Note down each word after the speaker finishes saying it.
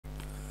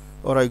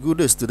Alright, good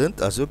day student.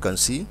 As you can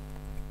see,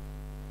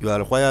 you are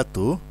required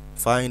to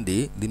find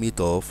the limit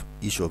of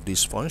each of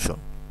these functions.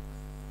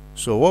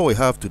 So what we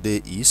have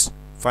today is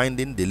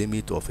finding the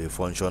limit of a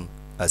function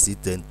as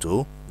it tends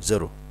to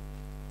 0.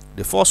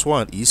 The first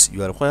one is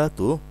you are required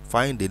to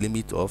find the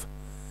limit of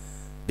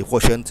the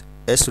quotient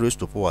s raised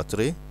to power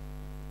 3,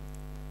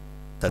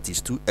 that is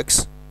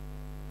 2x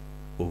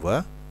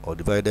over or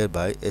divided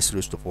by s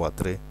raised to power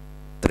 3,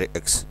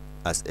 3x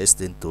as s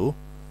tends to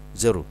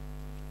 0.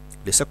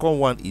 The second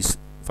one is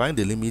find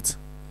the limit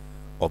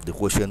of the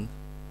quotient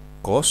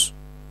cos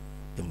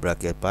in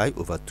bracket pi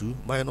over 2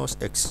 minus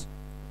x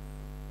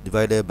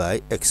divided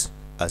by x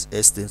as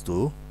s tends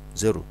to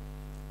 0.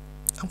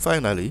 And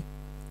finally,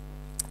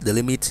 the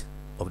limit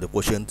of the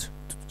quotient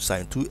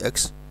sin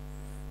 2x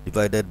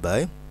divided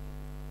by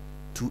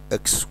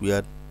 2x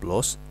squared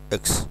plus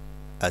x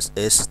as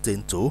s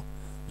tends to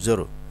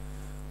 0.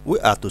 We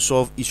are to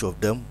solve each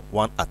of them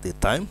one at a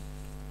time,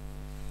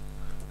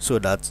 so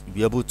that you'll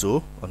be able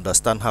to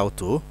understand how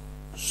to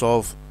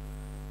solve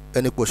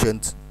any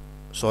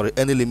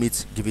any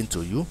limit given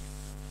to you.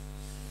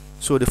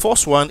 So the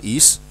first one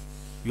is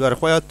you are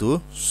required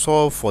to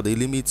solve for the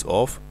limit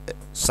of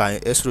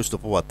sin s raised to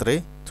power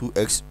 3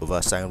 2x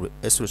over sin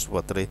s raised to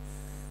power 3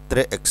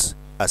 3x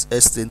as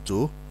s tends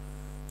to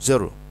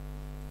 0.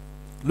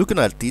 Looking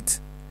at it,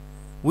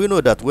 we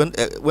know that when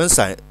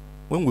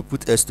we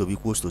put s to be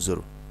equals to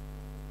 0,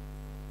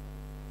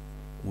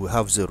 we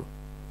have 0,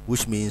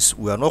 which means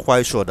we are not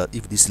quite sure that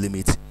if this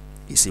limit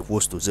is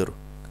equals to 0.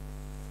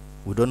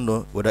 We don't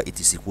know whether it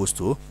is equals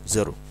to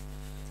 0.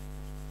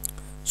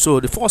 So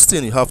the first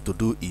thing you have to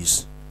do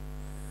is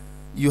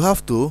you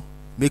have to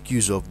make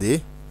use of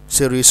the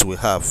series we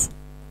have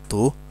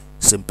to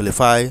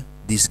simplify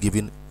this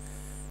given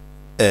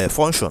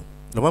function.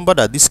 Remember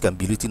that this can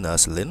be written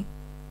as ln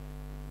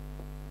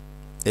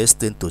s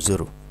tends to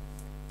 0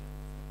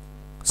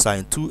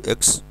 sin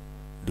 2x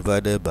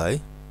divided by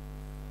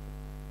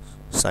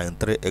sin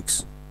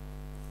 3x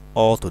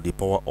all to the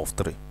power of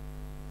 3,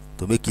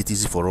 to make it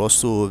easy for us,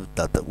 so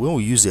that when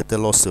we use the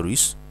Taylor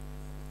series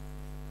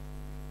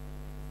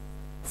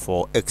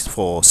for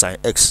sin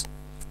x,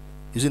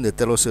 using the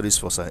Taylor series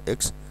for sin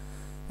x,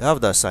 you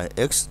have that sin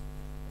x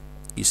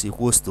is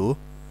equals to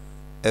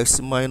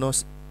x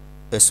minus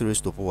s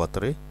raised to power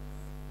 3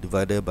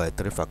 divided by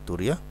 3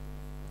 factorial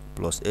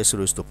plus s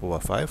raised to power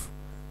 5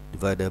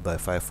 divided by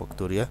 5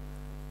 factorial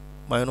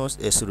minus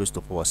s raised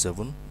to power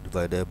 7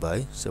 divided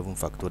by 7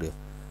 factorial.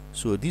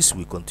 So this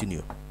will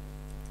continue.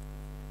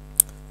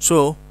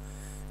 So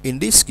in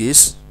this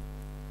case,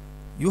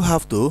 you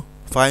have to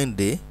find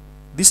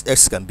this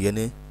x can be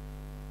any,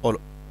 or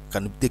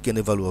can take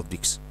any value of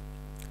this.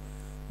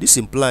 This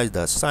implies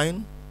that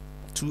sin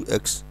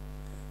 2x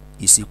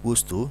is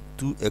equals to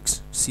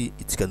 2x. See,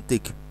 it can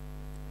take,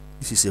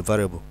 this is a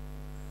variable,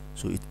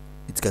 so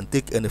it can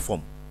take any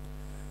form.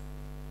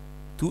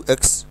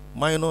 2x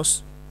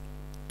minus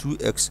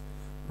 2x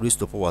raised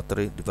to power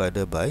 3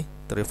 divided by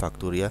 3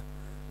 factorial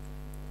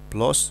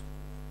plus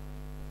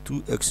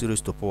 2x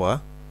raised to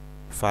power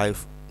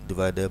 5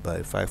 divided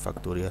by 5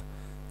 factorial,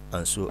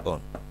 and so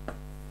on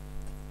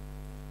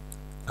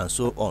and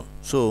so on.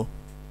 So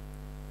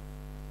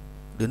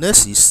the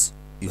next is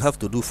you have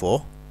to do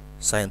for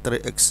sin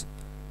 3x,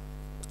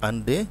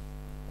 and the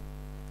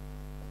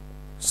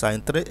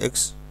sin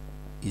 3x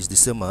is the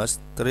same as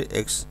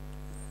 3x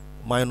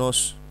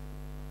minus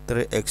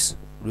 3x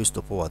raised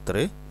to power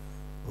 3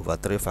 over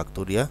 3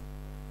 factorial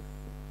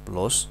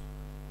plus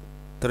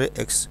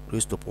 3x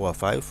raised to power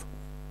 5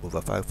 over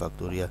 5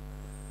 factorial,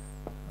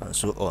 and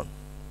so on.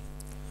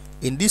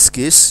 In this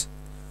case,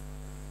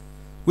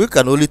 we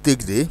can only take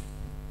the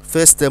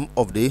first term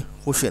of the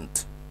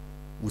quotient.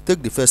 We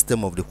take the first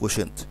term of the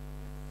quotient,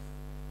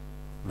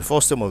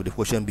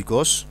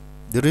 because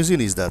the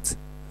reason is that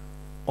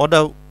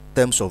other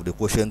terms of the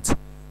quotient,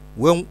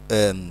 when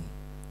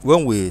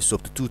we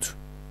substitute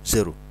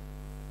 0,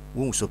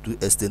 when we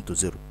substitute s tends to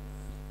 0,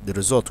 the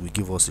result will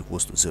give us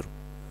equals to 0.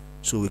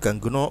 So we can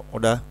ignore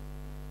other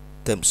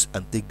terms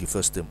and take the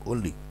first term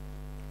only.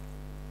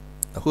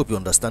 I hope you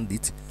understand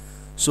it.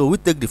 So we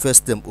take the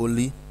first term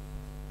only.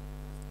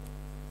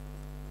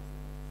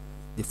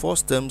 The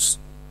first terms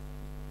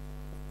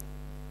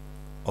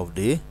of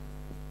the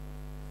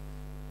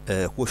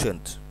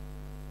quotient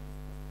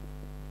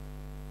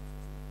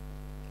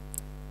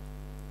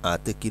are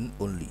taken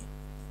only.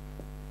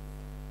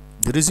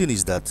 The reason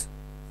is that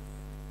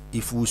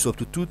if we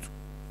substitute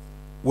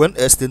when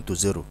s tends to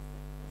 0,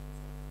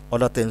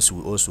 other terms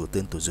will also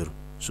tend to 0,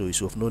 so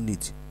it's of no need.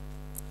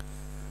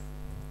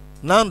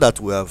 Now that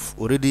we have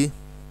already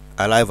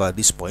arrived at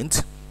this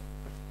point,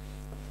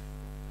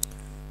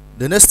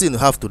 the next thing you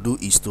have to do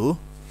is to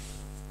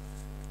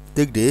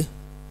take the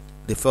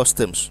first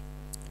terms.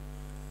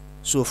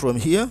 So from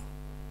here,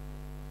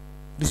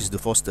 this is the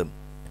first term.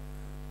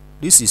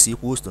 This is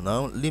equals to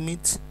now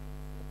limit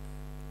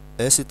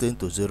s tends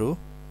to 0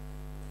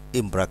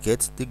 in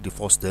bracket, take the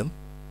first term,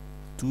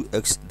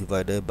 2x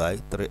divided by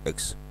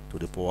 3x to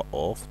the power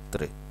of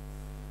 3.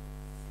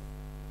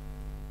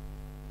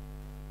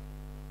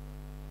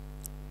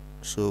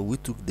 So we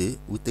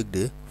take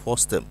the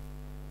first term,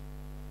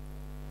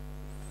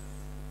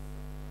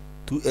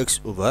 2x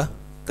over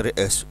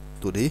 3x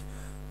to the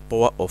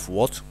power of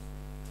what?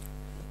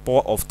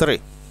 Power of 3.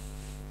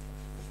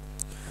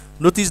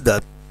 Notice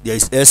that there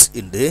is s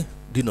in the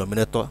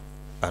denominator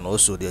and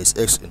also there is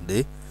x in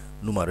the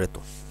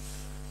numerator.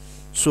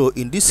 So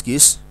in this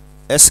case,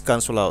 s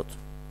cancel out,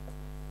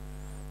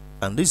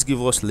 and this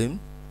gives us lim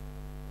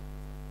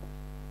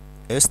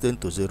s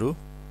tend to 0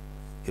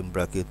 in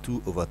bracket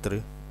 2 over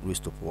 3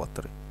 raised to power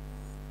 3,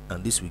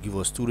 and this will give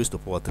us 2 raised to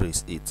power 3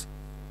 is 8.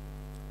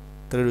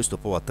 3 raised to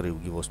power 3 will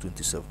give us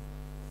 27.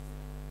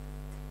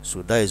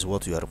 So that is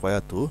what you are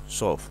required to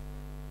solve.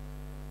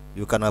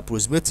 You can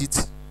approximate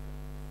it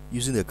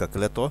using a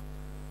calculator.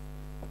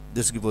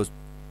 This gives us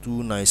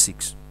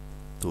 296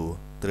 to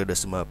 3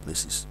 decimal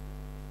places.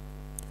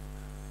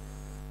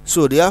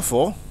 So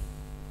therefore,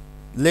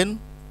 len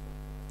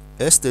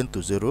s tend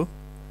to 0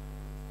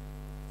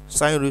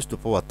 sine raised to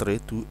power 3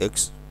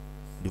 2x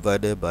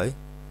divided by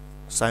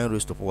sine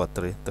raised to power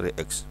 3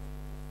 3x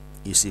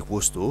is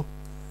equals to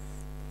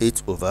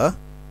 8 over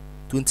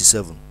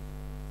 27.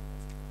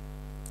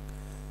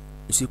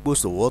 Is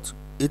equals to what?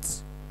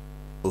 8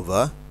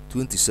 over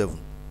 27.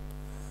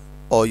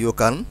 Or you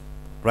can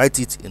write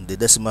it in the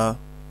decimal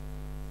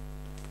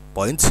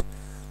point.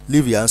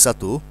 Leave your answer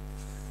to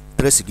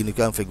 3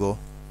 significant figure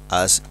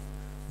as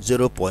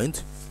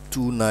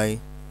 0.29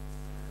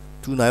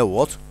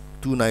 what?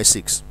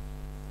 296.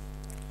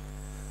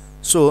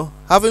 So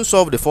having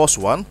solved the first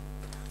one,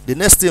 the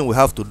next thing we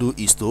have to do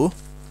is to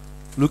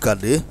look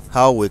at the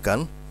how we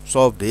can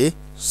solve the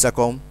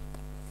second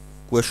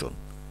question.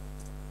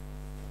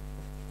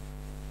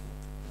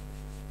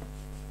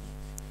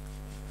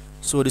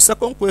 So the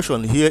second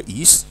question here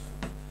is,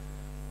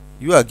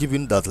 you are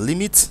given that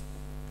limit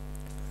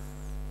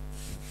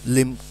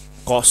lim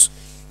cos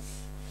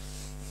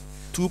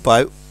 2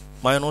 pi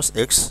minus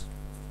x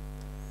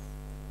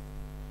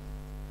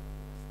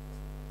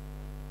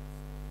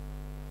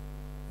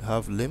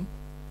have lim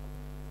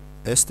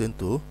s tend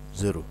to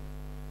 0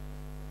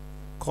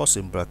 cos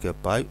in bracket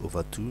pi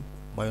over 2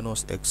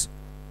 minus x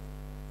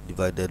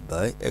divided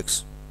by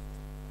x.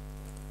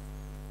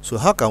 So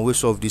how can we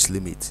solve this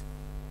limit?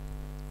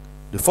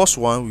 The first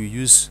one we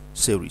use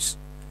series.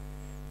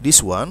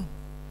 This one,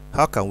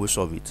 how can we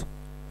solve it?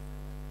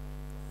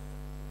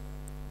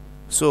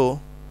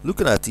 So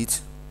looking at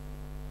it,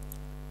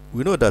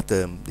 we know that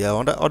there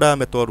are other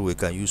method we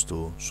can use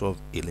to solve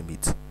a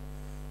limit.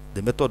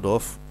 The method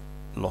of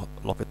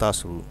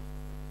Hopital's rule.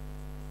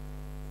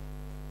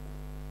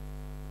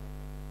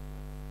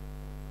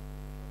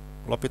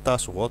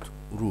 Hopital's what?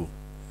 Rule.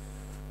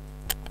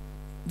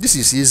 This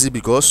is easy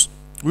because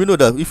we know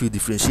that if you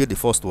differentiate the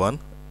first one,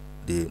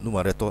 the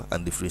numerator,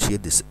 and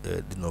differentiate this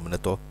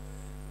denominator,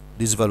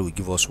 this value will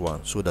give us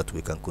 1, so that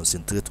we can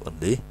concentrate on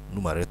the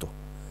numerator.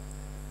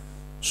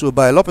 So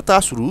by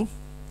Hopital's rule,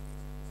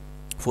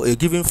 for a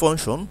given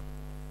function,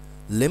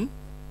 lim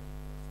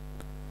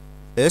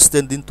s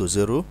tending to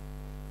 0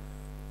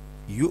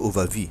 u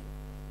over v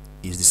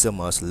is the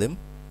same as lim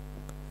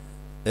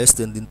s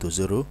tending to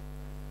 0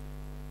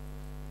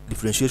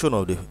 differentiation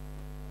of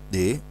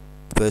the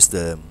first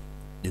the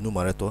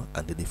numerator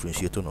and the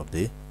differentiation of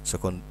the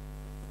second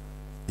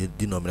the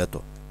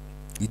denominator.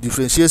 You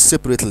differentiate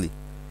separately.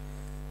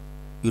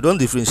 You don't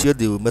differentiate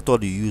the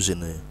method you use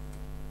in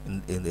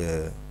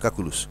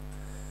calculus.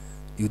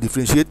 You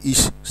differentiate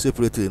each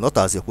separately, not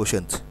as a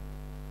quotient,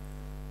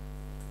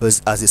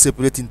 but as a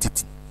separate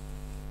entity.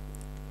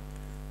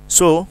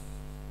 So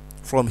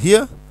from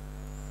here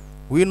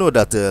we know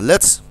that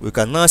we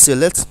can now say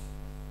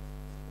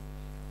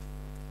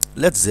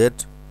let z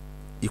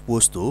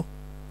equals to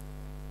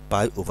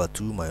pi over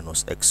 2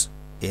 minus x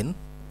in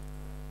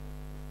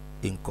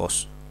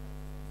cos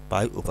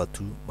pi over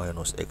 2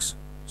 minus x.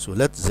 So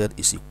let z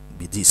is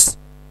be this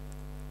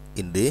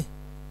in the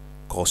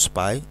cos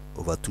pi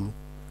over 2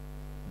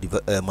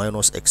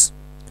 minus x.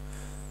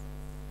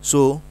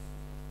 So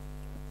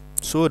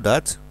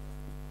that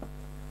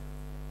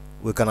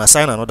we can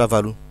assign another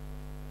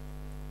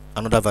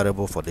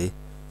variable for the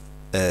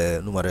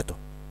numerator,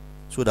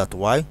 so that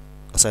y,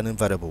 assigning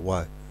variable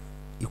y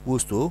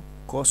equals to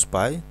cos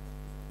pi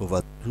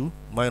over 2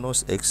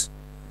 minus x,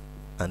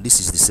 and this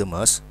is the same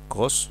as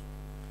cos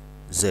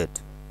z,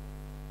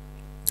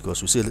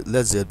 because we say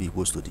let z be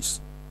equals to this,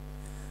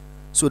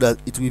 so that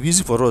it will be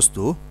easy for us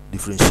to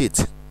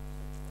differentiate.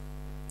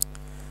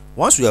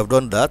 Once we have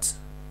done that,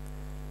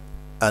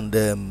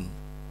 and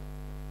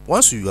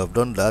once you have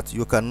done that,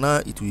 you can now,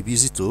 it will be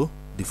easy to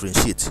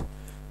differentiate.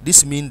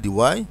 This means the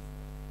y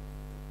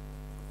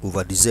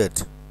over the z,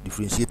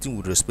 differentiating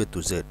with respect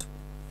to z.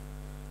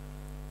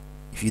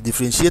 If you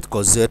differentiate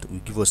cos z, will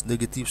give us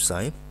negative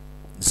sine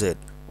z,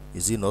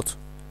 is it not?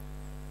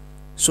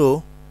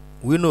 So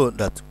we know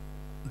that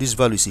this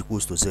value is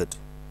equals to z,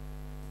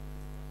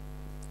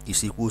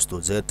 is equals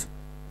to z,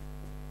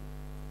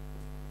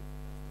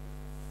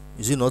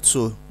 is it not?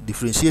 So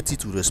differentiate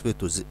it with respect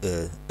to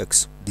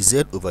x, the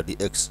z over the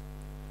x.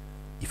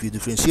 If you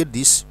differentiate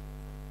this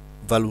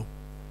value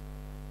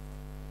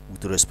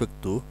with respect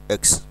to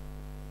x,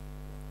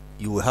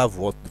 you will have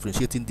what?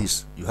 Differentiating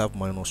this, you have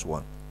minus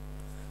 1.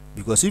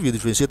 Because if you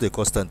differentiate a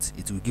constant,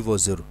 it will give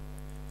us 0.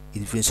 If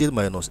you differentiate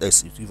minus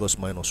s, it will give us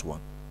minus 1.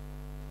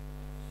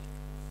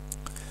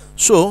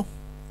 So,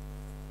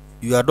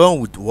 you are done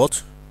with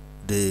what?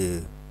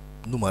 The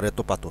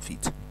numerator part of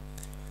it.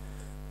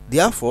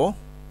 Therefore,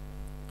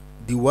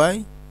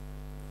 dy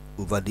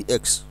over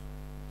dx,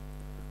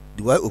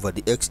 dy over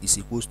dx is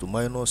equals to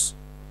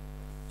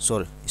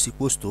is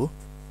equals to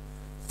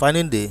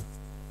finding the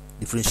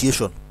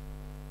differentiation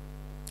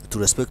to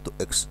respect to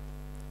x.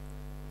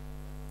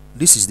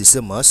 This is the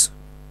same as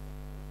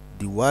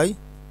dy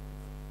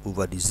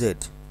over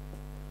dz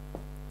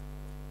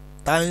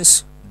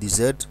times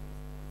dz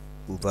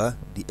over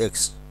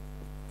dx.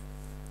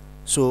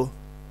 So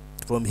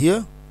from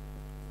here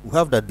we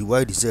have that dy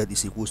dz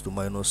is equals to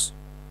minus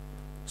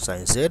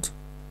sine z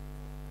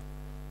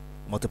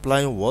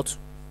multiplying what?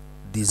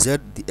 Dz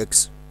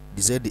dx.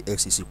 Dz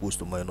dx is equals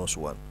to minus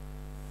 1.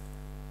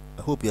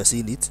 I hope you are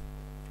seeing it.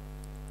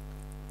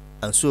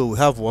 And so we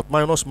have what?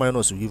 Minus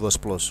minus will give us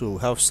plus. So we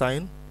have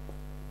sine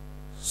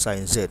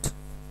z.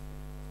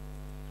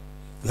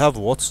 We have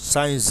what?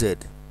 Sine z.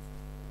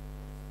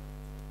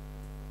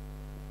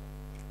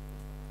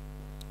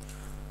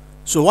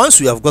 So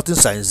once we have gotten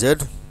sine z,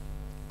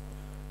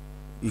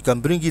 you can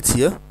bring it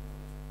here.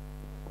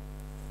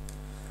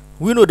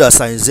 We know that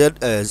sine z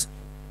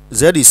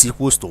is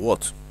equals to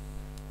what?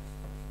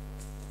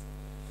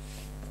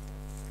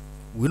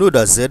 We know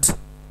that z,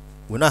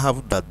 we now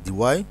have that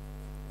dy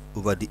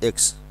over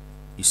dx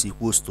is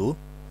equals to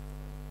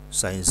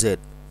sine z.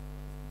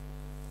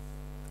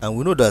 And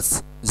we know that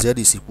z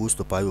is equals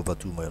to pi over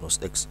 2 minus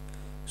x.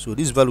 So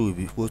this value will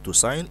be equal to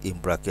sine in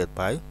bracket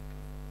pi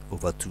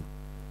over 2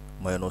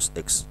 minus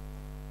x.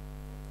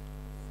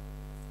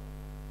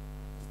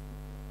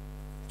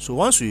 So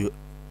once we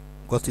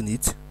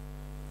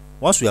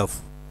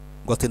have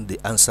gotten the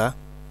answer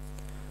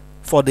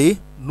for the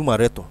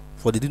numerator,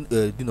 for the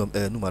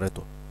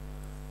numerator,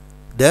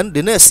 then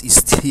the next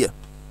is here.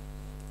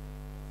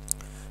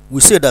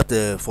 We say that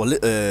for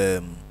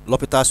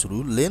Hopital's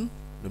rule, len,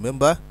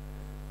 remember,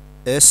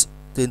 s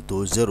tend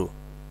to 0,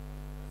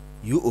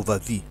 u over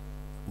v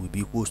will be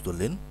equals to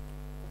len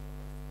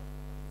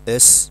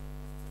s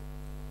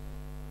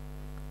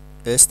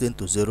tend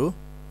to 0,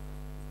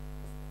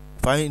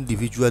 find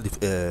individual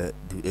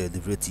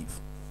derivative.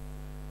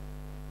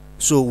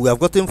 So we have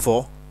gotten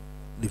for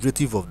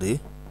derivative of the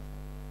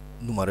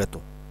numerator,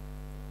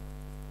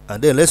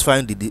 and then let's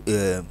find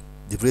the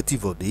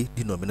derivative of the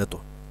denominator,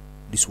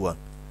 this one.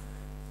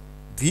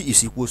 V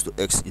is equals to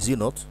x, is it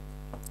not?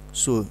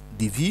 So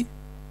dv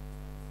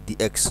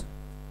dx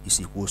is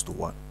equals to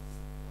 1.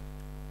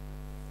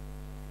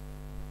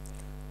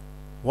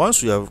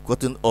 Once you have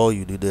gotten all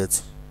you needed,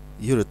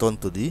 you return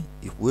to the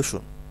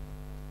equation.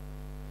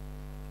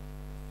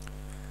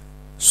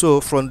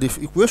 So from the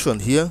equation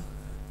here,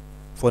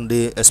 from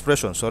the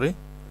expression, sorry,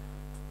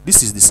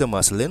 this is the same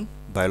as len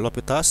by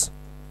Hopital's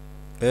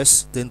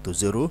s tend to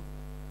 0.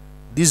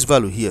 This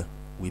value here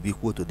will be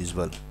equal to this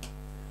value,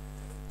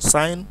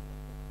 sine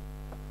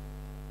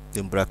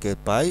in bracket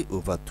pi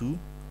over 2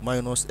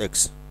 minus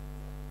x,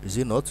 is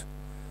it not?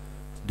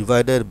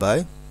 Divided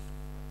by,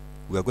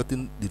 we are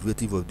getting the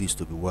derivative of this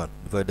to be 1,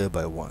 divided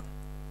by 1.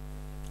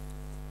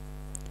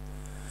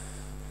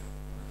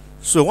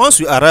 So once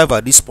we arrive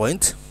at this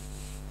point,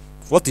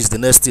 what is the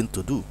next thing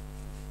to do?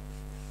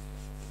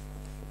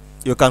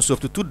 You can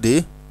substitute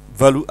the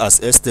value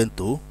as s tend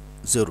to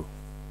 0.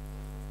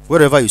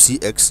 Wherever you see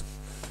x,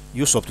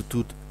 you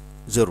substitute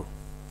 0.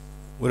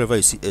 Wherever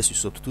you see s, you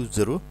substitute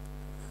 0.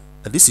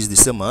 And this is the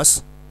same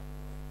as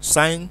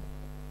sine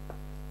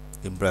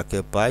in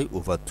bracket pi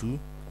over 2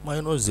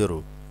 minus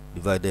 0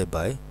 divided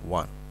by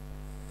 1.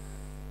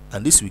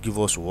 And this will give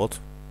us what?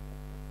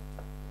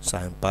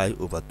 Sine pi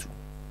over 2.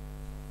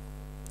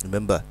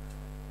 Remember,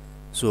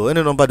 so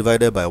any number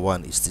divided by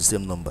 1 is the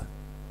same number.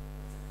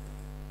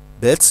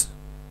 But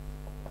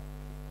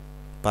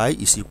pi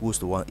is equals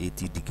to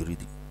 180 degree.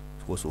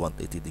 Equals to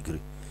 180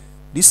 degree.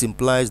 This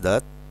implies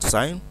that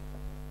sine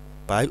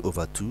pi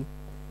over 2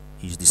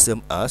 is the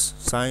same as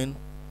sine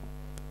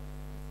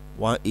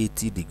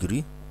 180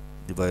 degree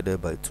divided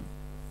by 2,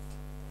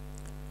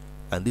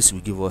 and this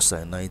will give us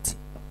sine 90.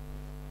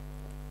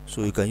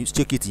 So you can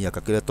check it in your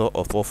calculator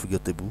or 4-figure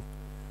table,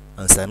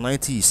 and sine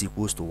 90 is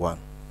equals to 1.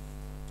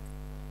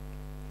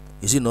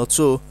 Is it not?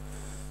 So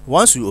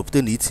once you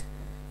obtain it,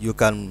 you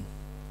can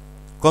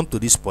come to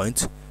this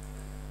point.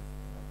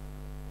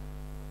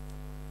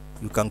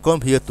 You can come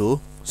here to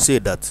say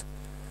that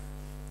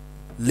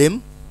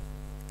lim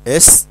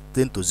s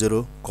tend to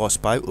 0 cos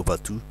pi over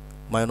 2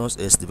 minus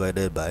s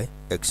divided by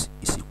x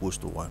is equals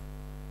to 1.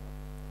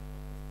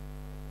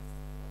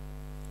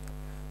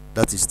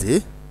 That is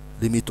the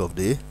limit of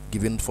the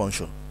given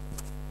function.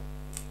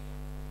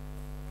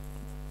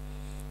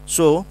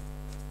 So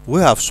we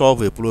have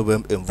solved a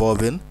problem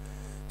involving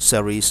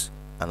series,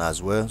 and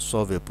as well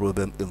solve a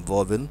problem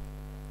involving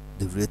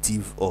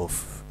derivative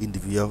of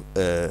individual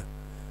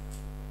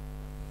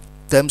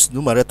terms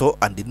numerator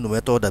and the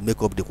denominator that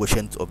make up the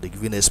quotient of the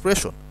given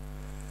expression.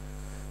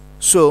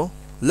 So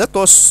let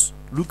us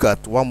look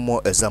at one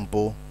more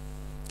example.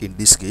 In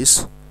this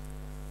case,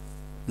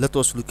 let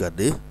us look at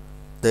the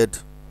third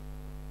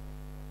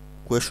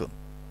question.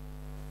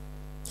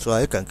 So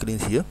I can clean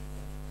here.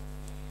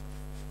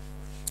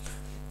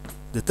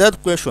 The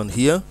third question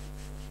here,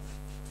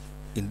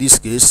 in this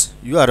case,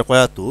 you are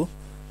required to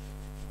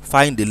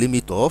find the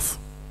limit of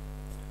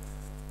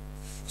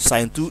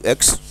sine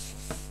 2x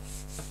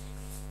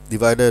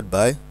divided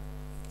by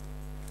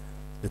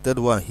the third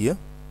one here,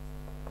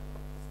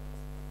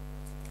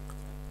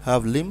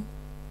 have lim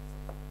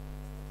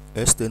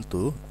s tend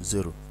to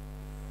 0.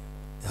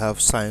 You have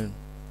sine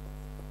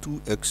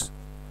 2x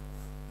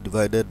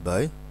divided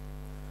by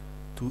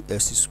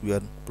 2s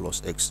squared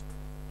plus x.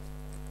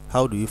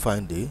 How do you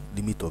find the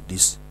limit of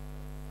this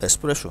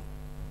expression?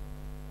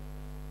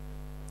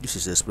 This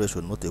is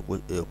expression, not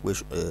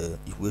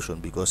equation,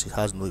 because it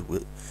has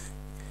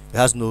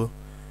no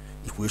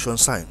equation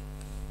sign.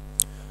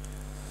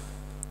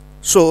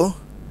 So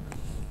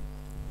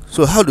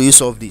how do you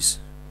solve this?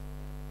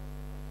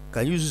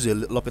 Can you use a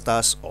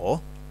L'Hopital's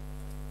or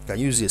can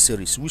you use a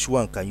series? Which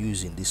one can you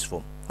use in this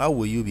form? How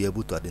will you be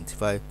able to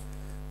identify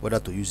whether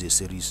to use a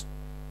series,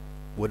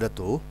 whether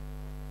to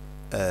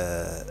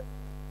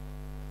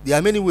there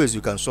are many ways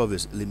you can solve a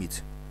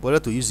limit, whether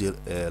to use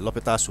a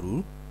L'Hopital's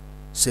rule,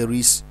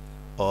 series,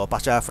 or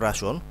partial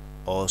fraction,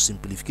 or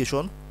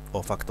simplification,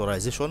 or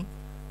factorization.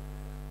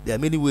 There are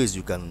many ways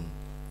you can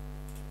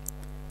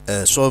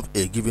solve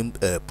a given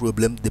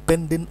problem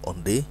depending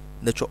on the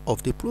nature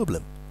of the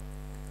problem.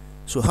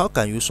 So how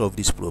can you solve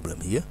this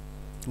problem here?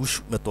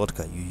 Which method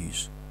can you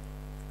use?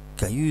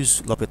 Can you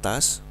use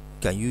L'Hopital's?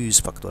 Can you use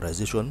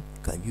factorization?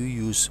 Can you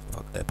use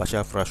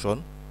partial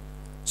fraction,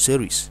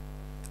 series,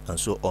 and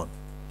so on?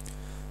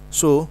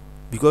 So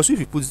because if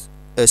you put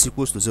s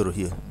equals to 0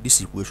 here,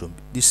 this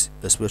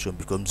expression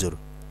becomes 0.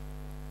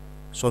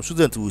 Some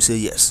students will say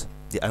yes,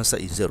 the answer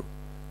is 0,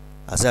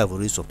 as I have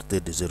already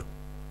substituted the 0.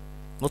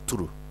 Not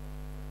true.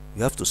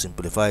 You have to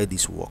simplify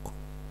this work.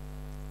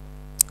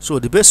 So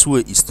the best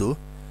way is to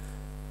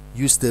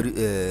use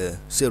the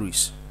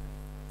series.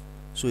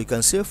 So you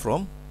can say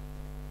from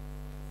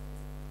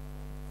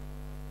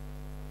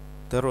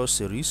Taylor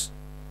series,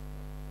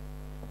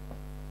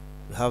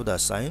 you have that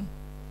sign.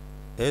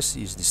 S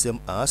is the same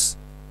as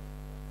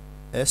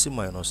s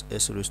minus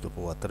s raised to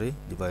power 3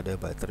 divided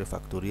by 3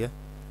 factorial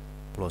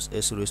plus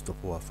s raised to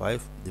power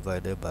 5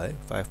 divided by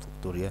 5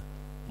 factorial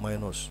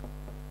minus.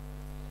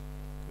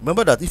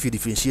 Remember that if you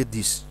differentiate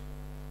this,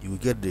 you will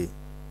get the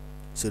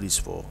series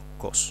for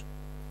cos.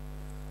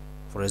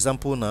 For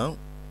example, now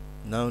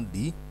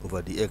d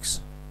over dx.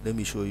 Let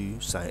me show you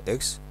sine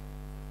x.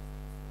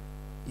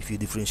 If you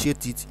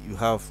differentiate it, you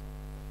have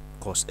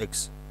cos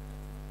x.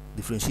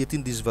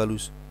 Differentiating these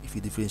values, if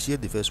you differentiate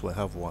the first one,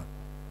 have 1.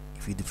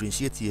 If you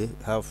differentiate here,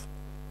 you have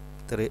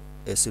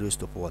 3s raised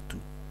to power 2.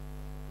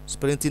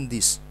 Splitting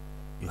this,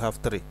 you have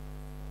 3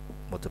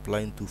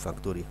 multiplying 2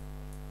 factorial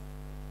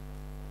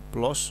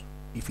plus,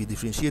 if you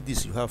differentiate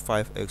this, you have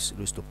 5x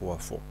raised to power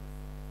 4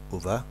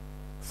 over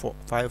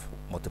 5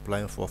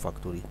 multiplying 4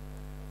 factorial,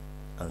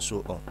 and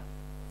so on.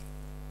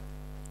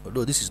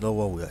 Although this is not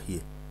what we are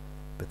here,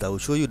 but I will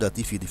show you that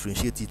if you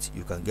differentiate it,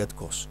 you can get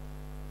cos.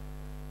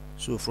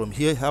 So from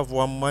here, have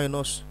 1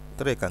 minus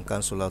 3 can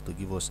cancel out to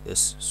give us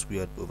s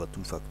squared over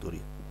 2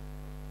 factorial.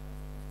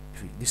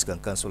 This can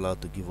cancel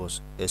out to give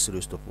us s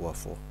raised to power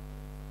 4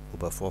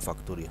 over 4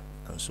 factorial,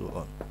 and so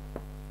on.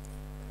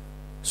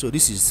 So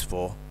this is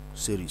for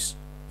series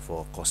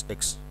for cos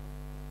x.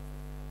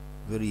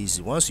 Very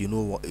easy. Once you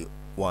know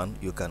one,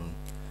 you can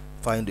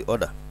find the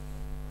other.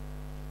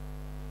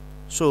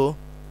 So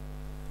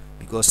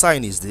because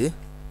sine is the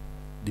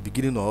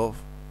beginning of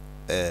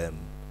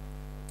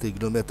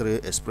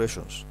trigonometric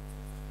expressions.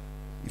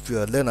 If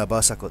you learn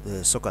about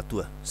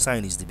Hopital,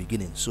 sine is the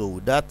beginning. So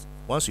with that,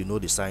 once you know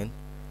the sine,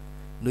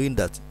 knowing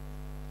that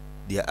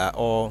there are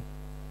all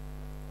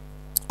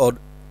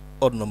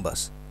odd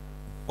numbers,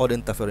 odd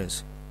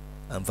interference,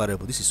 and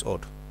variable. This is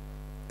odd.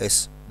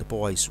 S, the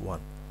power is 1.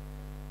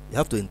 You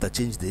have to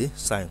interchange the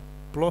sign.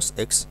 Plus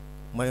x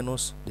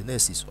minus the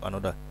next is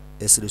another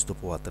s raised to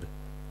power 3,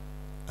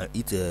 and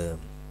its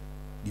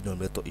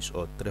denominator is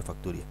odd, 3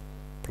 factorial,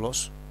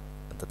 plus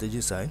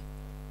interchanging sign,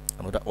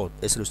 another odd,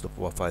 s raised to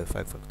power 5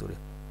 factorial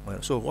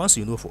minus. So once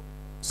you know for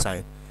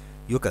sign,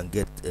 you can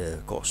get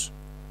cos.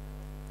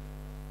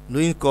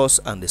 Knowing cos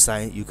and the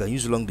sign, you can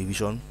use long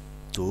division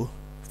to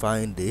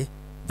find the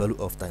value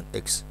of tan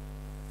x.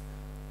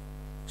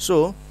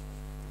 So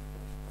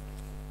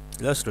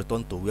let's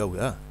return to where we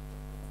are.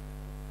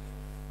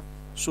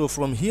 So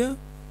from here,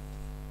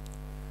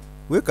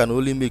 we can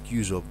only make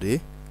use of the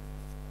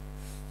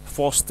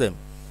first term.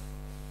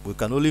 We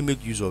can only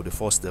make use of the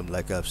first term,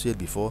 like I've said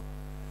before.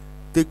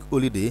 Take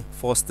only the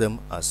first term,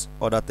 as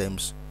other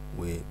terms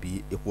will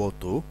be equal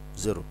to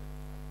 0.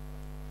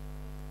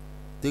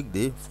 Take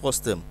the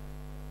first term,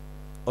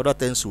 other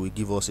terms will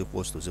give us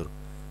equals to 0.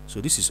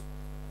 So this is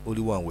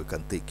only one we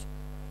can take.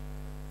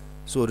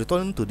 So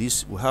returning to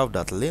this, we have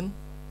that ln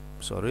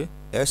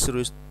s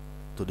raised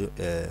to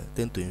the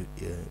 10 to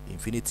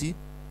infinity.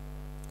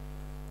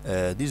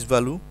 This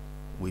value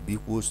will be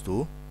equals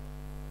to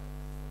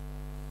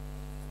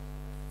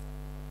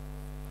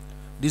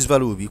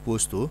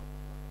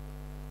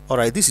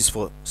alright, this is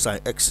for sine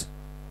x.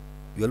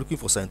 We are looking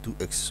for sine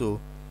 2x, so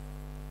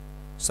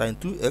sine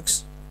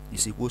 2x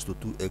is equals to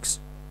 2x.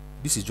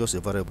 This is just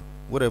a variable.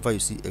 Wherever you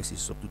see x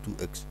is up to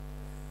 2x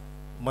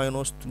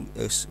minus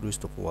 2x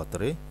raised to power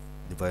 3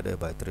 divided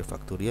by 3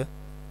 factorial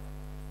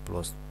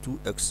plus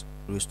 2x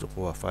raised to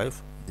power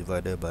 5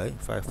 divided by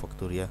 5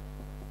 factorial.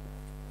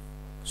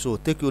 So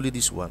take only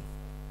this one.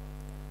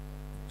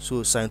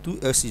 So sine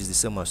 2x is the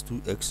same as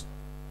 2x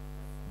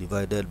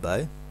divided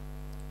by,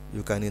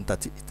 you can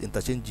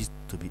interchange it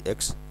to be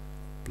x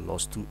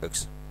plus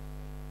 2x,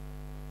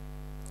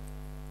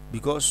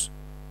 because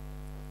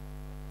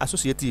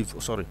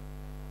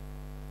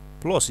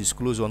plus is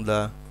closed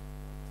under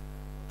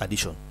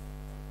addition.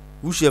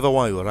 Whichever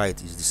one you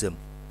write is the same.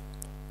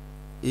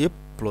 A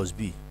plus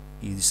b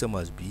is the same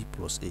as b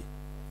plus a.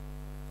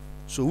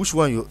 So which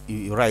one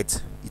you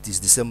write, it is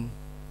the same.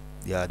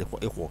 They are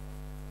equal.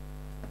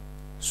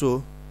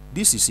 So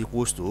this is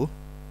equals to,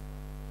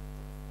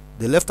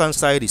 the left hand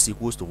side is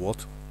equals to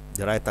what?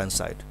 The right hand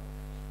side.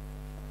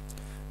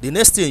 The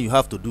next thing you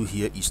have to do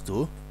here is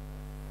to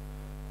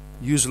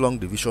use long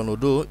division.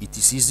 Although it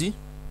is easy,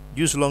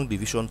 use long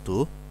division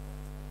to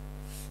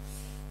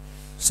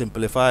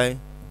simplify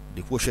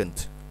the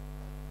quotient.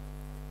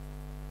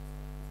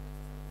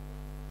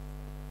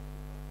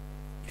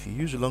 If you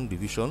use long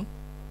division,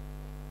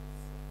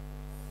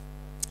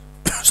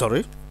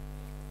 if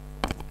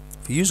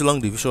you use long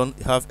division,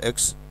 you have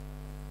x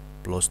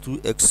plus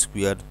 2x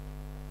squared.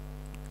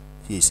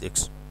 Here is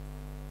x.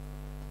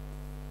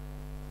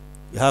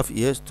 You have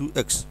here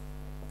 2x.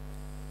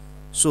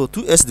 So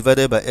 2s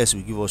divided by s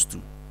will give us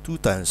 2. 2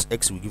 times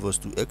x will give us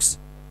 2x.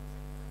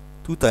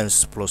 2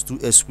 times plus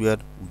 2s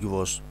squared will give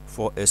us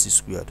 4s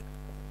squared.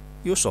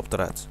 You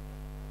subtract.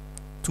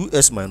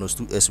 2s minus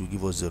 2s will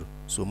give us 0.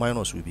 So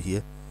minus will be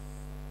here.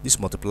 This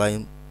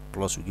multiplying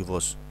plus will give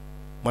us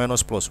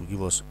minus, plus will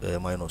give us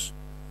minus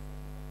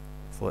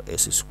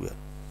 4s squared.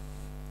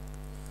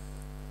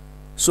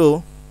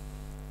 So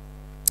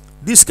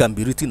this can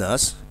be written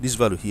as, this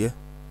value here,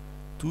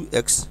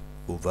 2x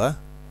over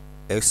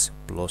x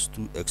plus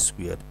 2x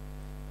squared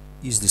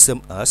is the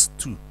same as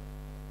 2,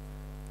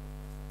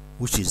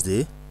 which is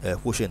the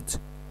quotient,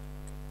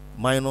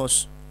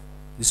 minus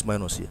this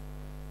minus here,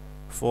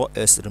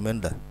 4s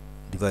remainder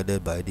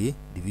divided by the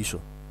divisor,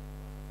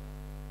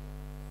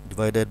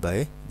 divided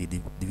by the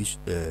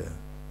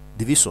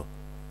divisor,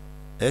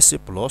 s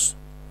plus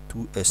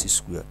 2s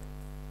squared.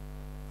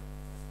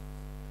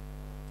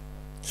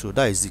 So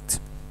that is it.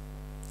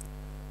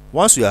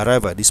 Once you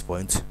arrive at this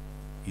point,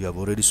 you have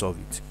already solved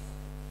it.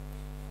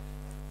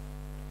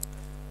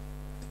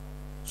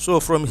 So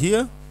from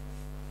here,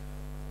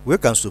 we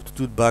can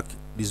substitute back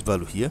this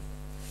value here.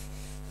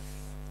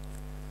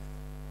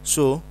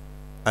 So,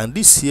 and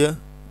this here,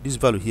 this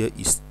value here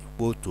is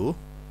equal to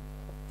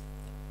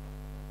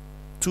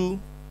 2.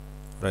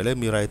 Right, let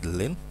me write the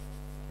length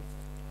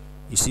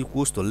is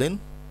equals to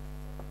length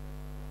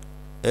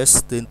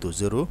s 10 to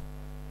 0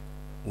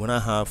 when I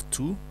have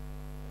 2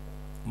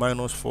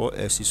 minus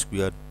 4s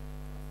squared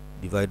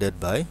divided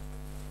by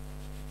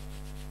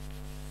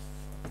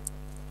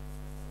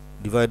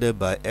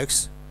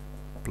x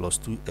plus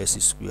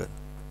 2s squared.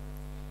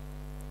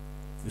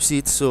 You see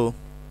it, so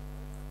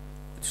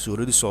it's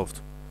already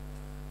solved.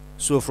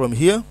 So from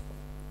here,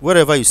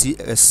 wherever you see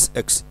x,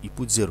 you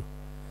put 0.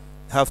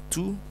 Have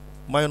 2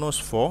 minus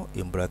 4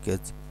 in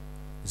bracket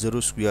 0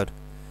 squared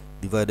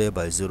divided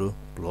by 0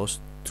 plus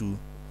 2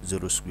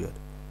 0 squared.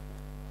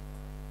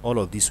 All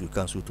of this will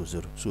cancel to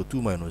 0. So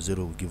 2 minus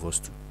 0 will give us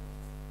 2.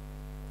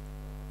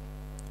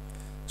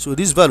 So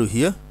this value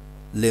here,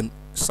 length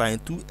sine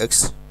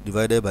 2x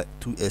divided by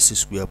 2s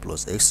squared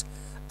plus x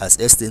as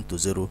s tends to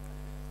 0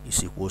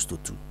 is equals to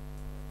 2.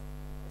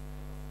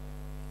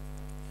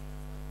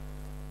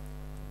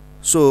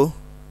 So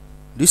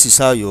this is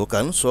how you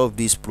can solve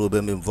this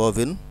problem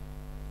involving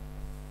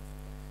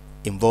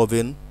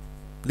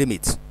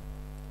limits.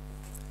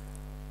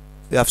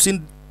 We have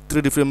seen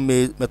 3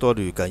 different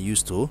methods you can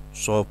use to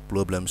solve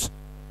problems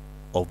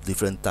of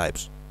different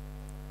types.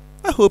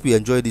 I hope you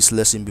enjoyed this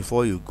lesson.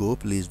 Before you go,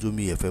 please do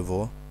me a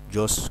favor,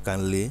 just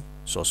kindly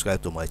subscribe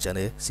to my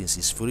channel. Since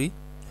it's free,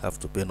 you have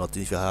to pay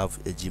nothing if you have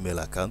a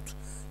Gmail account.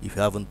 If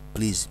you haven't,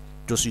 please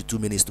just use 2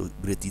 minutes to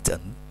rate it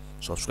and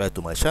subscribe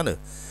to my channel,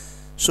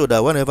 so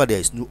that whenever there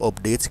is new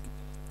update,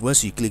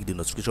 once you click the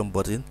notification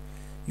button,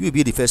 you will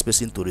be the first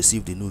person to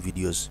receive the new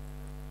videos.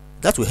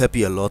 That will help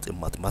you a lot in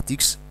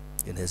mathematics,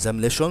 in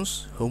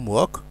examinations,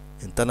 homework,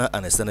 internal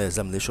and external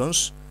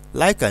examinations.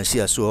 Like and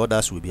share so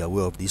others will be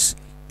aware of these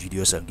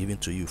videos I'm giving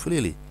to you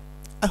freely.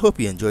 I hope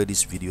you enjoyed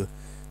this video.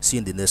 See you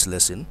in the next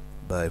lesson.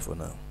 Bye for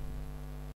now.